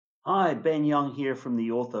Hi, Ben Young here from the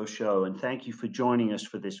Ortho Show, and thank you for joining us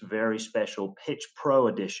for this very special Pitch Pro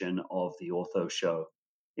edition of the Ortho Show.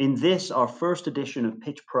 In this, our first edition of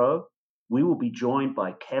Pitch Pro, we will be joined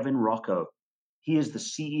by Kevin Rocco. He is the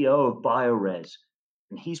CEO of Biorez,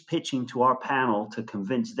 and he's pitching to our panel to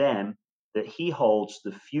convince them that he holds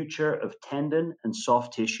the future of tendon and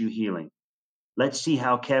soft tissue healing. Let's see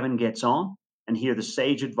how Kevin gets on and hear the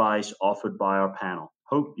sage advice offered by our panel.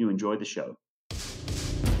 Hope you enjoy the show.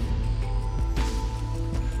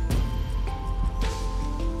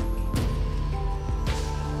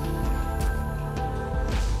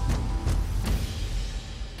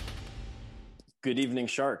 Good evening,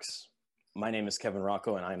 Sharks. My name is Kevin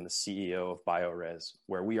Rocco, and I'm the CEO of Biorez,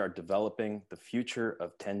 where we are developing the future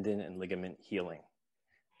of tendon and ligament healing.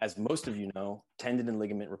 As most of you know, tendon and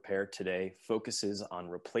ligament repair today focuses on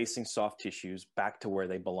replacing soft tissues back to where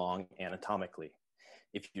they belong anatomically.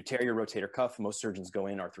 If you tear your rotator cuff, most surgeons go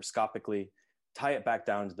in arthroscopically, tie it back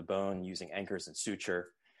down to the bone using anchors and suture.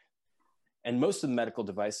 And most of the medical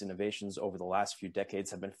device innovations over the last few decades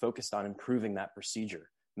have been focused on improving that procedure,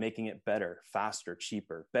 making it better, faster,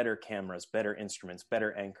 cheaper, better cameras, better instruments,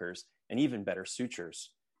 better anchors, and even better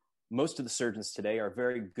sutures. Most of the surgeons today are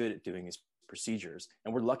very good at doing these procedures,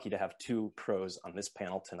 and we're lucky to have two pros on this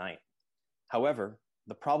panel tonight. However,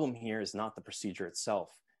 the problem here is not the procedure itself,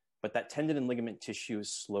 but that tendon and ligament tissue is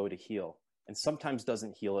slow to heal and sometimes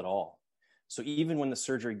doesn't heal at all. So even when the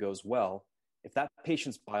surgery goes well, if that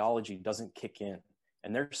patient's biology doesn't kick in,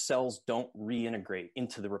 and their cells don't reintegrate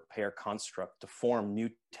into the repair construct to form new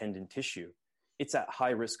tendon tissue, it's at high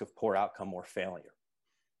risk of poor outcome or failure.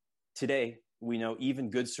 Today, we know even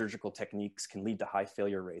good surgical techniques can lead to high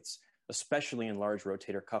failure rates, especially in large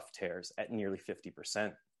rotator cuff tears at nearly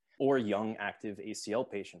 50%, or young active ACL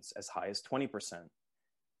patients as high as 20%.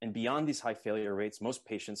 And beyond these high failure rates, most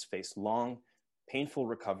patients face long, painful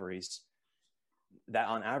recoveries that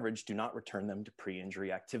on average do not return them to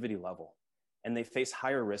pre-injury activity level. And they face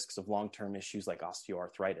higher risks of long-term issues like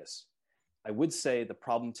osteoarthritis. I would say the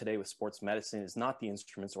problem today with sports medicine is not the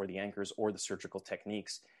instruments or the anchors or the surgical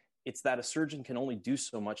techniques. It's that a surgeon can only do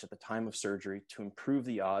so much at the time of surgery to improve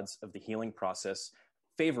the odds of the healing process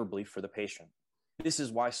favorably for the patient. This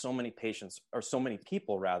is why so many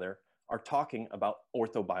people are talking about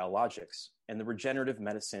orthobiologics and the regenerative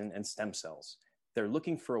medicine and stem cells. They're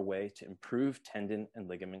looking for a way to improve tendon and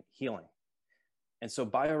ligament healing. And so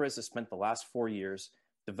Biorez has spent the last 4 years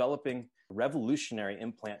developing a revolutionary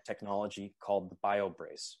implant technology called the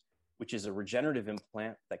BioBrace, which is a regenerative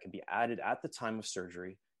implant that can be added at the time of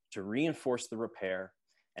surgery to reinforce the repair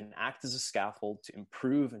and act as a scaffold to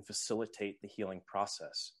improve and facilitate the healing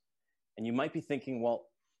process. And you might be thinking, well,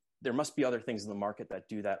 there must be other things in the market that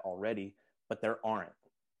do that already, but there aren't.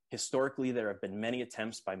 Historically, there have been many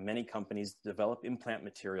attempts by many companies to develop implant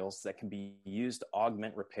materials that can be used to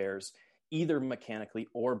augment repairs either mechanically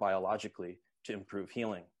or biologically to improve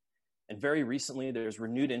healing. And very recently, there's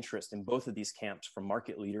renewed interest in both of these camps from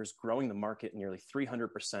market leaders, growing the market nearly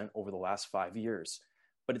 300% over the last 5 years.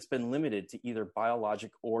 But it's been limited to either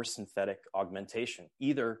biologic or synthetic augmentation,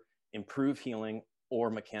 either improve healing or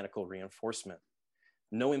mechanical reinforcement.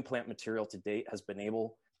 No implant material to date has been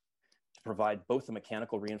able to provide both the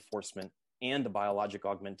mechanical reinforcement and the biologic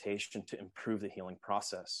augmentation to improve the healing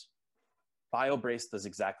process. BioBrace does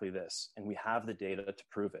exactly this, and we have the data to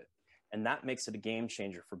prove it. And that makes it a game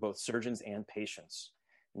changer for both surgeons and patients.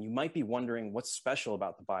 And you might be wondering what's special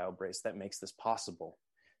about the BioBrace that makes this possible.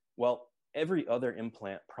 Well, every other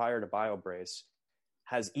implant prior to BioBrace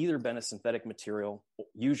has either been a synthetic material,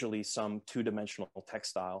 usually some two-dimensional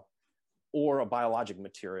textile, or a biologic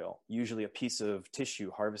material, usually a piece of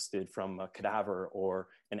tissue harvested from a cadaver or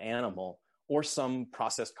an animal, or some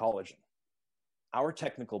processed collagen. Our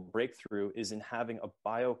technical breakthrough is in having a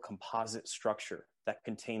biocomposite structure that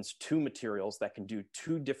contains two materials that can do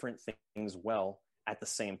two different things well at the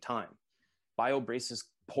same time. BioBrace's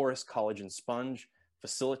porous collagen sponge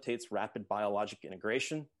facilitates rapid biologic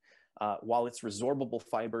integration, while its resorbable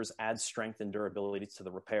fibers add strength and durability to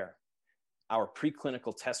the repair. Our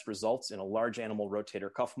preclinical test results in a large animal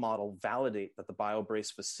rotator cuff model validate that the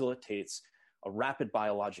BioBrace facilitates a rapid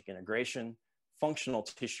biologic integration, functional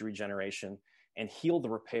tissue regeneration, and heal the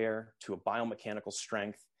repair to a biomechanical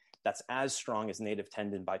strength that's as strong as native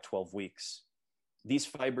tendon by 12 weeks. These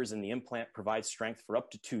fibers in the implant provide strength for up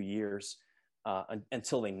to 2 years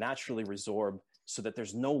until they naturally resorb so that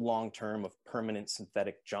there's no long term of permanent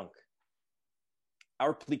synthetic junk.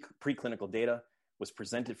 Our preclinical data was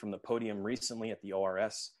presented from the podium recently at the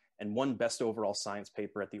ORS and won Best Overall Science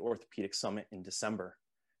paper at the Orthopedic Summit in December.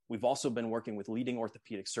 We've also been working with leading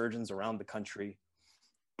orthopedic surgeons around the country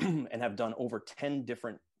and have done over 10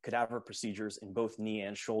 different cadaver procedures in both knee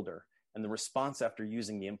and shoulder. And the response after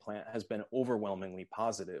using the implant has been overwhelmingly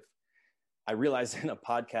positive. I realize in a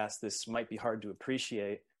podcast this might be hard to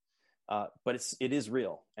appreciate, but it is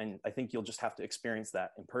real. And I think you'll just have to experience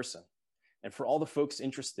that in person. And for all the folks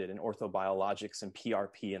interested in orthobiologics and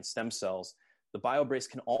PRP and stem cells, the BioBrace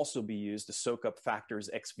can also be used to soak up factors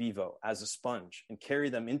ex vivo as a sponge and carry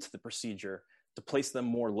them into the procedure to place them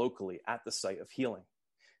more locally at the site of healing.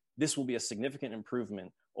 This will be a significant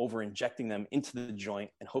improvement over injecting them into the joint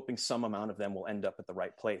and hoping some amount of them will end up at the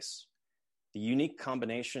right place. The unique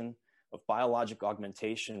combination of biologic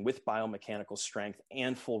augmentation with biomechanical strength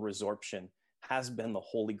and full resorption has been the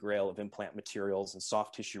holy grail of implant materials and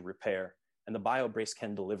soft tissue repair, and the BioBrace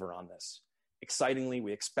can deliver on this. Excitingly,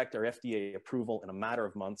 we expect our FDA approval in a matter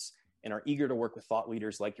of months and are eager to work with thought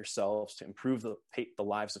leaders like yourselves to improve the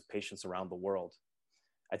lives of patients around the world.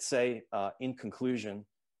 I'd say, in conclusion,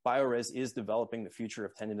 Biorez is developing the future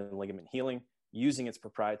of tendon and ligament healing using its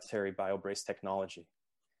proprietary BioBrace technology.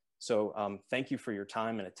 So thank you for your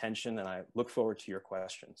time and attention, and I look forward to your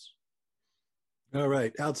questions. All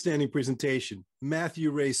right. Outstanding presentation.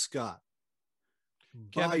 Matthew Ray Scott.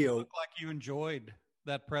 Kevin, you look like you enjoyed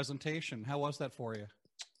that presentation. How was that for you?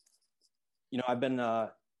 You know, I've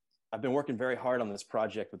been working very hard on this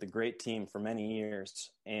project with a great team for many years.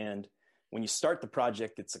 And when you start the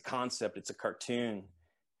project, it's a concept, it's a cartoon,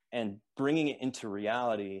 and bringing it into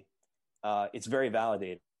reality, it's very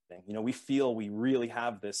validating. You know, we feel we really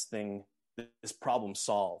have this problem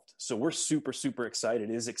solved. So we're super, super excited.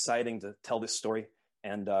 It is exciting to tell this story,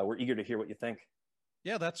 and we're eager to hear what you think.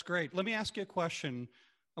 Yeah, that's great. Let me ask you a question.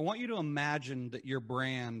 I want you to imagine that your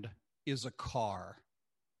brand is a car.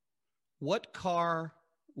 What car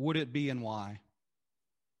would it be and why?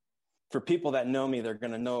 For people that know me, they're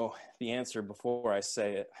going to know the answer before I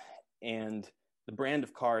say it. And the brand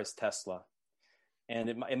of car is Tesla. And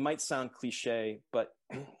it might sound cliche, but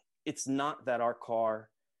it's not that our car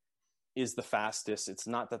is the fastest. It's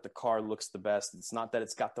not that the car looks the best. It's not that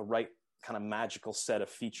it's got the right kind of magical set of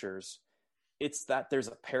features. It's that there's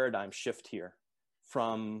a paradigm shift here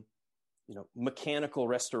from, you know, mechanical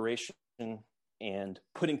restoration and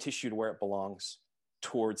putting tissue to where it belongs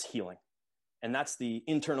towards healing. And that's the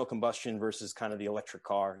internal combustion versus kind of the electric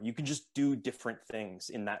car. You can just do different things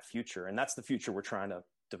in that future. And that's the future we're trying to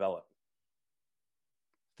develop.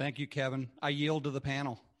 Thank you, Kevin. I yield to the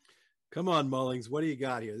panel. Come on, Mullings. What do you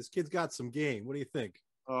got here? This kid's got some game. What do you think?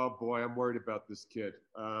 Oh boy, I'm worried about this kid.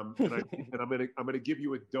 And I'm gonna give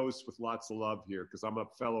you a dose with lots of love here because I'm a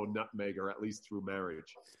fellow nutmegger, at least through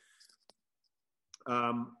marriage.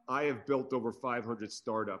 I have built over 500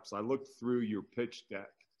 startups. I looked through your pitch deck.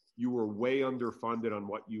 You were way underfunded on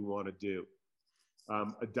what you want to do.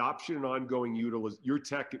 Adoption and ongoing utilization. Your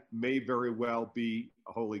tech may very well be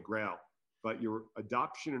a holy grail, but your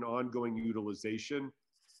adoption and ongoing utilization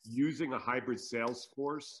using a hybrid sales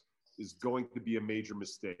force is going to be a major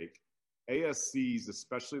mistake. ASCs,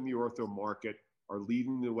 especially in the ortho market, are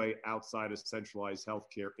leading the way outside of centralized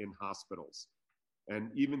healthcare in hospitals. And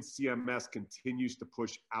even CMS continues to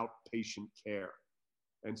push outpatient care.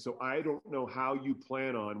 And so I don't know how you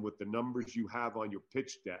plan on, with the numbers you have on your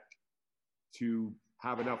pitch deck, to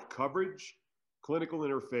have enough coverage, clinical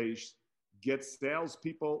interface, get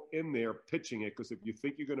salespeople in there pitching it, because if you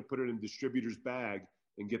think you're going to put it in distributor's bag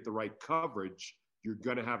and get the right coverage, you're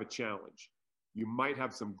going to have a challenge. You might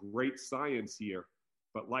have some great science here,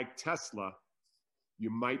 but like Tesla,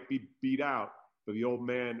 you might be beat out by the old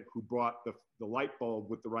man who brought the light bulb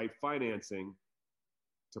with the right financing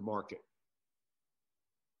to market.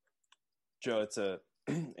 Joe,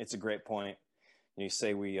 it's a great point. You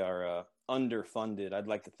say we are underfunded. I'd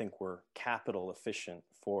like to think we're capital efficient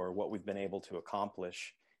for what we've been able to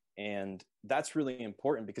accomplish. And that's really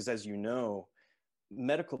important because, as you know,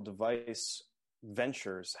 medical device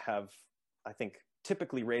ventures have, I think,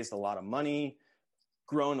 typically raised a lot of money,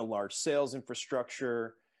 grown a large sales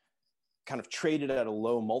infrastructure, kind of traded at a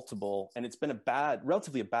low multiple, and it's been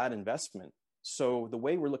relatively a bad investment. So the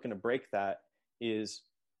way we're looking to break that is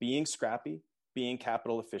being scrappy, being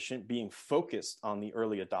capital efficient, being focused on the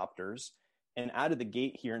early adopters. And out of the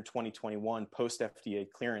gate here in 2021, post FDA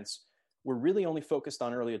clearance, we're really only focused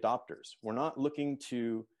on early adopters. We're not looking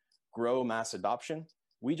to grow mass adoption.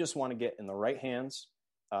 We just want to get in the right hands,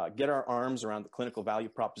 get our arms around the clinical value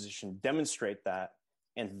proposition, demonstrate that,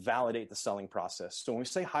 and validate the selling process. So when we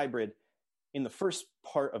say hybrid, in the first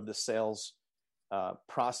part of the sales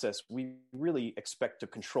process, we really expect to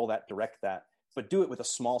control that, direct that, but do it with a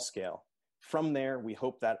small scale. From there, we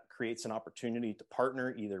hope that creates an opportunity to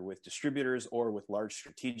partner either with distributors or with large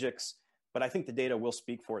strategics. But I think the data will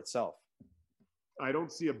speak for itself. I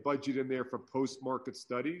don't see a budget in there for post-market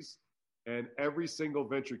studies. And every single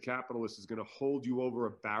venture capitalist is going to hold you over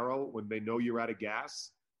a barrel when they know you're out of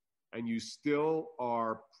gas. And you still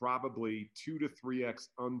are probably 2 to 3x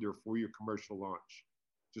under for your commercial launch.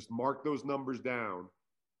 Just mark those numbers down.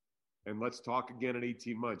 And let's talk again in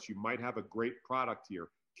 18 months. You might have a great product here.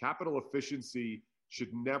 Capital efficiency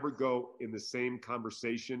should never go in the same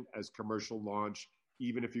conversation as commercial launch,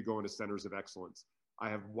 even if you're going to centers of excellence. I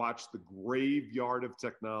have watched the graveyard of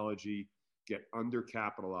technology get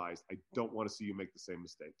undercapitalized. I don't want to see you make the same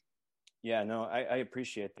mistake. Yeah, no, I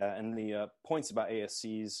appreciate that. And the points about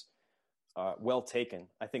ASCs, well taken.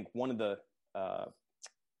 I think one of the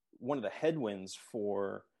headwinds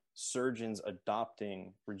for surgeons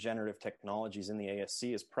adopting regenerative technologies in the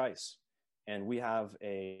ASC is price. And we have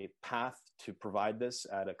a path to provide this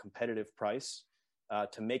at a competitive price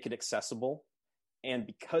to make it accessible. And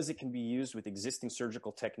because it can be used with existing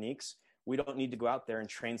surgical techniques, we don't need to go out there and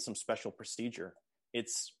train some special procedure. It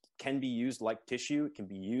can be used like tissue. It can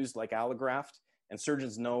be used like allograft. And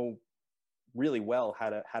surgeons know really well how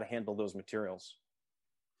to handle those materials.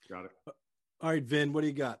 Got it. All right, Vin, what do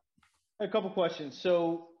you got? A couple questions.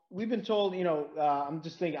 So we've been told, I'm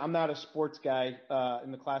just thinking, I'm not a sports guy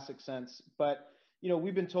in the classic sense, but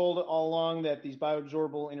we've been told all along that these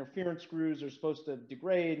bioabsorbable interference screws are supposed to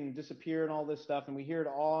degrade and disappear and all this stuff. And we hear it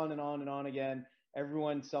on and on and on again.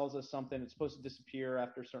 Everyone sells us something. It's supposed to disappear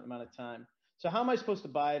after a certain amount of time. So how am I supposed to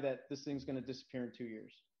buy that this thing's going to disappear in 2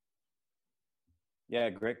 years? Yeah,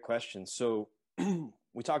 great question. So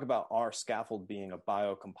we talk about our scaffold being a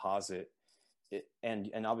biocomposite,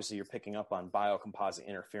 and obviously you're picking up on biocomposite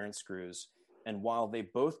interference screws. And while they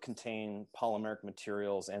both contain polymeric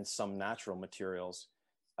materials and some natural materials,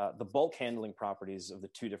 the bulk handling properties of the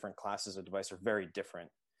two different classes of device are very different.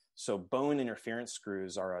 So bone interference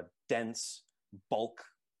screws are a dense, bulk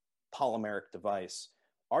polymeric device.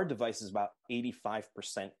 Our device is about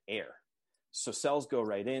 85% air. So cells go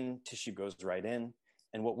right in, tissue goes right in.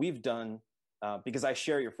 And what we've done, because I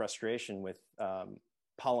share your frustration with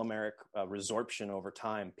polymeric resorption over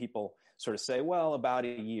time, people sort of say, well, about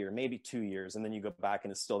a year, maybe 2 years, and then you go back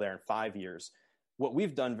and it's still there in 5 years. What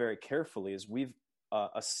we've done very carefully is we've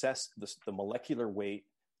assessed the molecular weight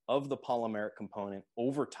of the polymeric component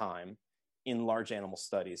over time in large animal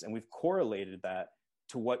studies, and we've correlated that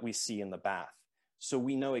to what we see in the bath. So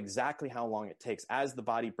we know exactly how long it takes. As the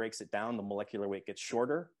body breaks it down, the molecular weight gets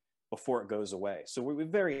shorter before it goes away. So we have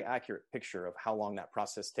a very accurate picture of how long that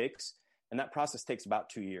process takes, and that process takes about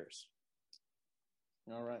 2 years.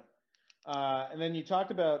 All right. And then you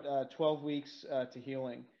talked about 12 weeks to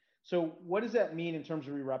healing. So what does that mean in terms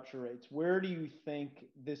of re-rupture rates? Where do you think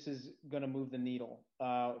this is going to move the needle?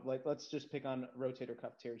 Let's just pick on rotator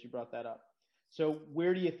cuff tears. You brought that up. So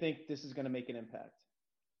where do you think this is going to make an impact?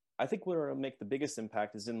 I think where it'll make the biggest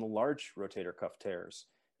impact is in the large rotator cuff tears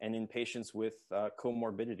and in patients with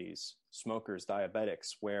comorbidities, smokers,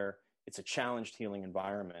 diabetics, where it's a challenged healing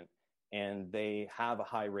environment and they have a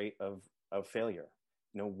high rate of failure.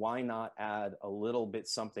 Why not add a little bit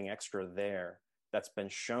something extra there that's been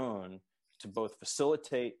shown to both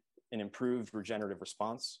facilitate an improved regenerative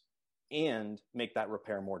response and make that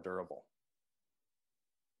repair more durable?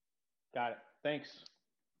 Got it. Thanks.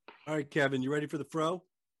 All right, Kevin, you ready for the fro?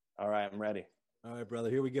 All right, I'm ready. All right, brother,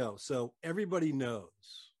 here we go. So everybody knows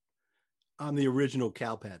I'm the original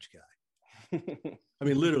cow patch guy. I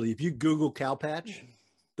mean, literally, if you Google cow patch,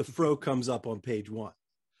 the fro comes up on page 1.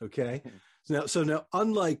 Okay. So now,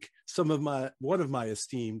 unlike one of my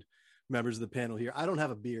esteemed members of the panel here, I don't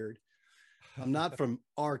have a beard. I'm not from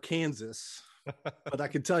Arkansas, but I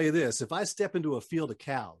can tell you this: if I step into a field of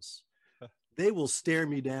cows, they will stare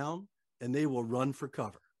me down and they will run for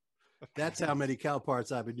cover. That's how many cow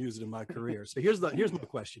parts I've been using in my career. So here's my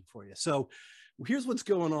question for you. So here's what's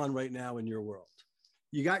going on right now in your world.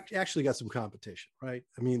 You actually got some competition, right?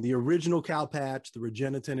 I mean, the original cow patch, the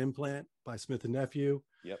Regeniten implant by Smith & Nephew.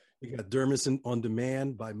 Yep. You got Dermis on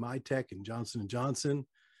Demand by MyTech and Johnson & Johnson.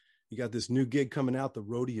 You got this new gig coming out, the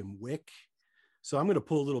Rhodium Wick. So I'm going to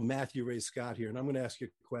pull a little Matthew Ray Scott here, and I'm going to ask you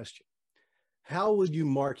a question. How would you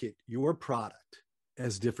market your product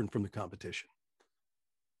as different from the competition?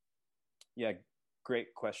 Yeah,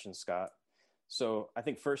 great question, Scott. So I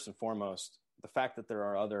think first and foremost, the fact that there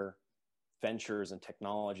are other ventures and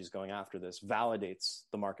technologies going after this validates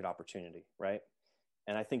the market opportunity, right?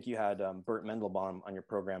 And I think you had Bert Mendelbaum on your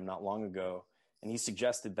program not long ago, and he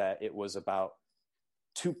suggested that it was about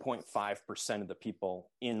 2.5% of the people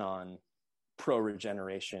in on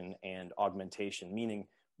pro-regeneration and augmentation, meaning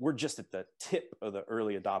we're just at the tip of the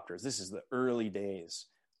early adopters. This is the early days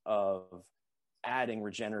of adding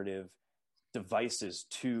regenerative devices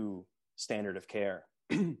to standard of care.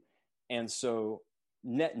 And so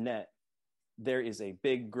net, there is a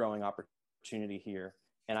big growing opportunity here.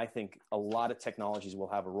 And I think a lot of technologies will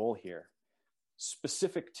have a role here.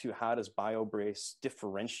 Specific to how does BioBrace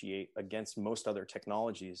differentiate against most other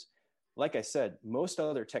technologies? Like I said, most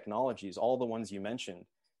other technologies, all the ones you mentioned,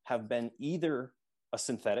 have been either a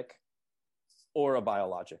synthetic or a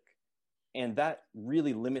biologic. And that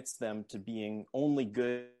really limits them to being only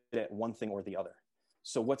good at one thing or the other.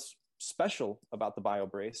 So what's special about the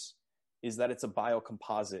BioBrace is that it's a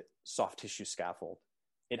biocomposite soft tissue scaffold.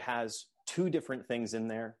 It has two different things in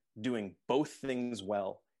there doing both things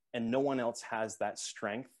well, and no one else has that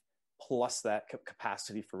strength plus that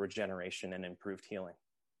capacity for regeneration and improved healing.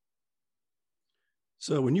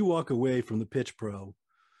 So when you walk away from the PitchPro,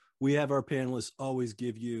 we have our panelists always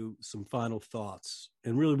give you some final thoughts.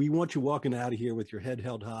 And really, we want you walking out of here with your head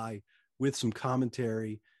held high, with some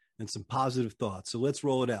commentary and some positive thoughts. So let's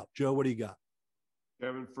roll it out. Joe, what do you got?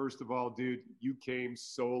 Kevin, first of all, dude, you came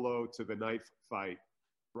solo to the knife fight.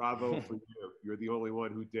 Bravo for you. You're the only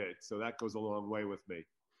one who did. So that goes a long way with me.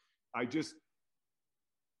 I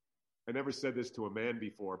never said this to a man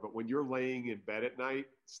before, but when you're laying in bed at night,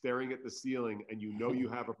 staring at the ceiling, and you know you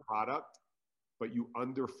have a product, but you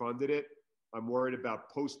underfunded it, I'm worried about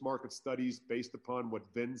post-market studies based upon what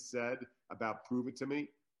Vin said about prove it to me.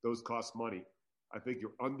 Those cost money. I think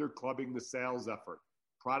you're underclubbing the sales effort.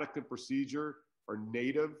 Product and procedure are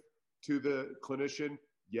native to the clinician,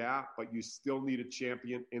 yeah, but you still need a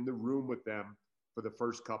champion in the room with them for the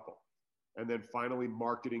first couple. And then finally,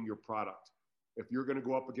 marketing your product. If you're going to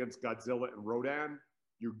go up against Godzilla and Rodan,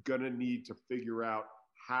 you're going to need to figure out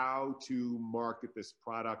how to market this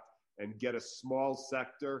product and get a small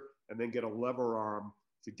sector and then get a lever arm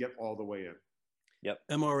to get all the way in. Yep.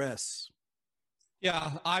 MRS.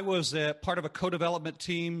 Yeah, I was a part of a co-development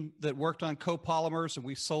team that worked on copolymers, and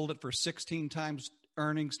we sold it for 16 times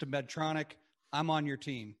earnings to Medtronic. I'm on your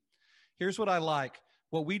team. Here's what I like.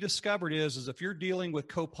 What we discovered is if you're dealing with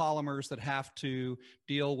copolymers that have to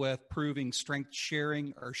deal with proving strength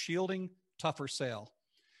sharing or shielding, tougher sale.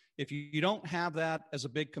 If you don't have that as a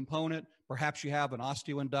big component, perhaps you have an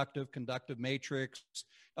osteoinductive, conductive matrix,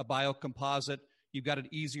 a biocomposite, you've got an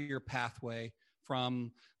easier pathway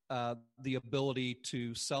from the ability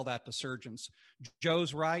to sell that to surgeons.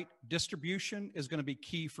 Joe's right. Distribution is going to be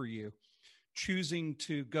key for you. Choosing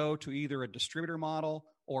to go to either a distributor model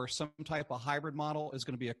or some type of hybrid model is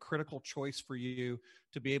going to be a critical choice for you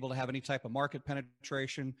to be able to have any type of market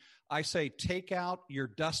penetration. I say take out your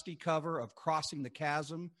dusty cover of Crossing the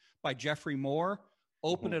Chasm by Jeffrey Moore,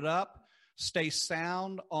 open it up, stay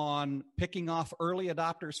sound on picking off early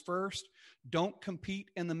adopters first. Don't compete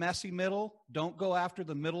in the messy middle. Don't go after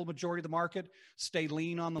the middle majority of the market. Stay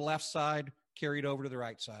lean on the left side, carry it over to the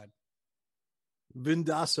right side.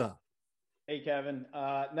 Vindasa. Hey, Kevin.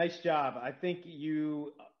 Nice job. I think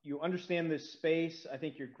you understand this space. I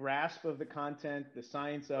think your grasp of the content, the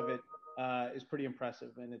science of it is pretty impressive.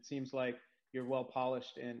 And it seems like you're well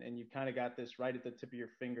polished and you've kind of got this right at the tip of your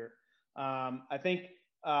finger. I think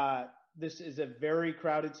this is a very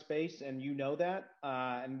crowded space, and you know that.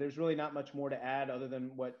 And there's really not much more to add other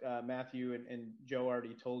than what Matthew and Joe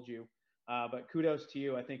already told you. But kudos to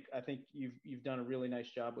you. I think you've done a really nice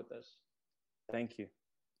job with this. Thank you.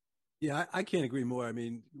 Yeah, I can't agree more. I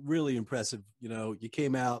mean, really impressive. You know, you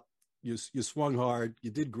came out, you swung hard, you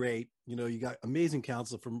did great. You know, you got amazing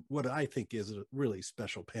counsel from what I think is a really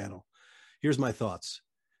special panel. Here's my thoughts.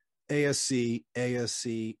 ASC,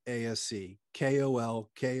 ASC, ASC, KOL,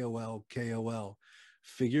 KOL, KOL.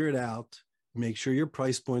 Figure it out. Make sure your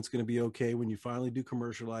price point's going to be okay when you finally do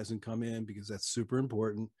commercialize and come in, because that's super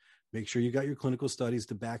important. Make sure you got your clinical studies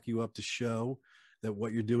to back you up to show that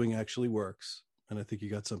what you're doing actually works. And I think you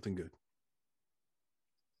got something good.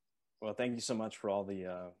 Well, thank you so much for all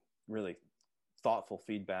the really thoughtful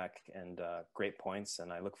feedback and great points.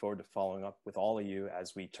 And I look forward to following up with all of you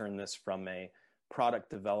as we turn this from a product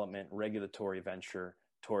development regulatory venture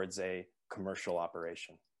towards a commercial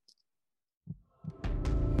operation.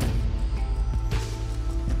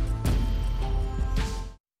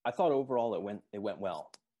 I thought overall it went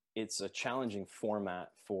well. It's a challenging format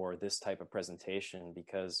for this type of presentation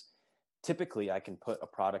because typically I can put a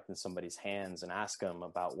product in somebody's hands and ask them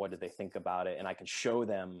about what do they think about it, and I can show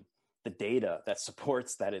them the data that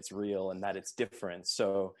supports that it's real and that it's different.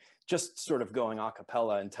 So just sort of going a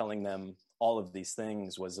cappella and telling them all of these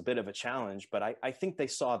things was a bit of a challenge, but I think they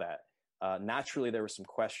saw that. Naturally, there were some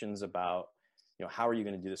questions about, how are you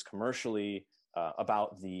going to do this commercially,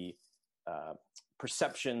 about the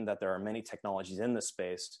perception that there are many technologies in this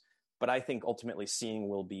space, but I think ultimately seeing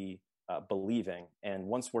will be believing. And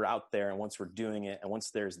once we're out there and once we're doing it, and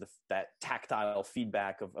once there's that tactile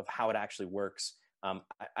feedback of how it actually works,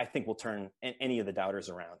 I think we'll turn any of the doubters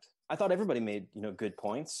around. I thought everybody made, good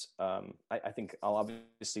points. I think I'll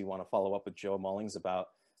obviously want to follow up with Joe Mullings about,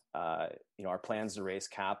 our plans to raise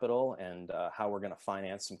capital and how we're going to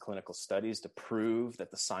finance some clinical studies to prove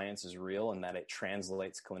that the science is real and that it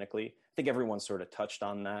translates clinically. I think everyone sort of touched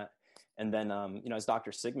on that. And then, as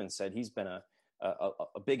Dr. Sigmund said, he's been a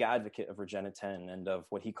big advocate of Regeniten and of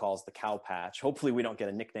what he calls the cow patch. Hopefully we don't get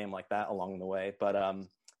a nickname like that along the way, but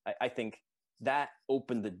I think that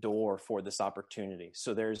opened the door for this opportunity.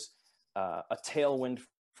 So there's a tailwind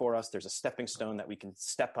for us. There's a stepping stone that we can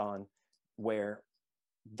step on where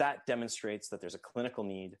that demonstrates that there's a clinical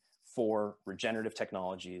need for regenerative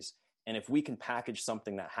technologies. And if we can package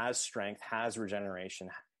something that has strength, has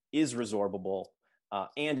regeneration, is resorbable,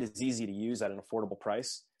 and is easy to use at an affordable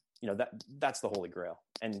price, that's the holy grail.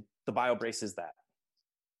 And the BioBrace is that.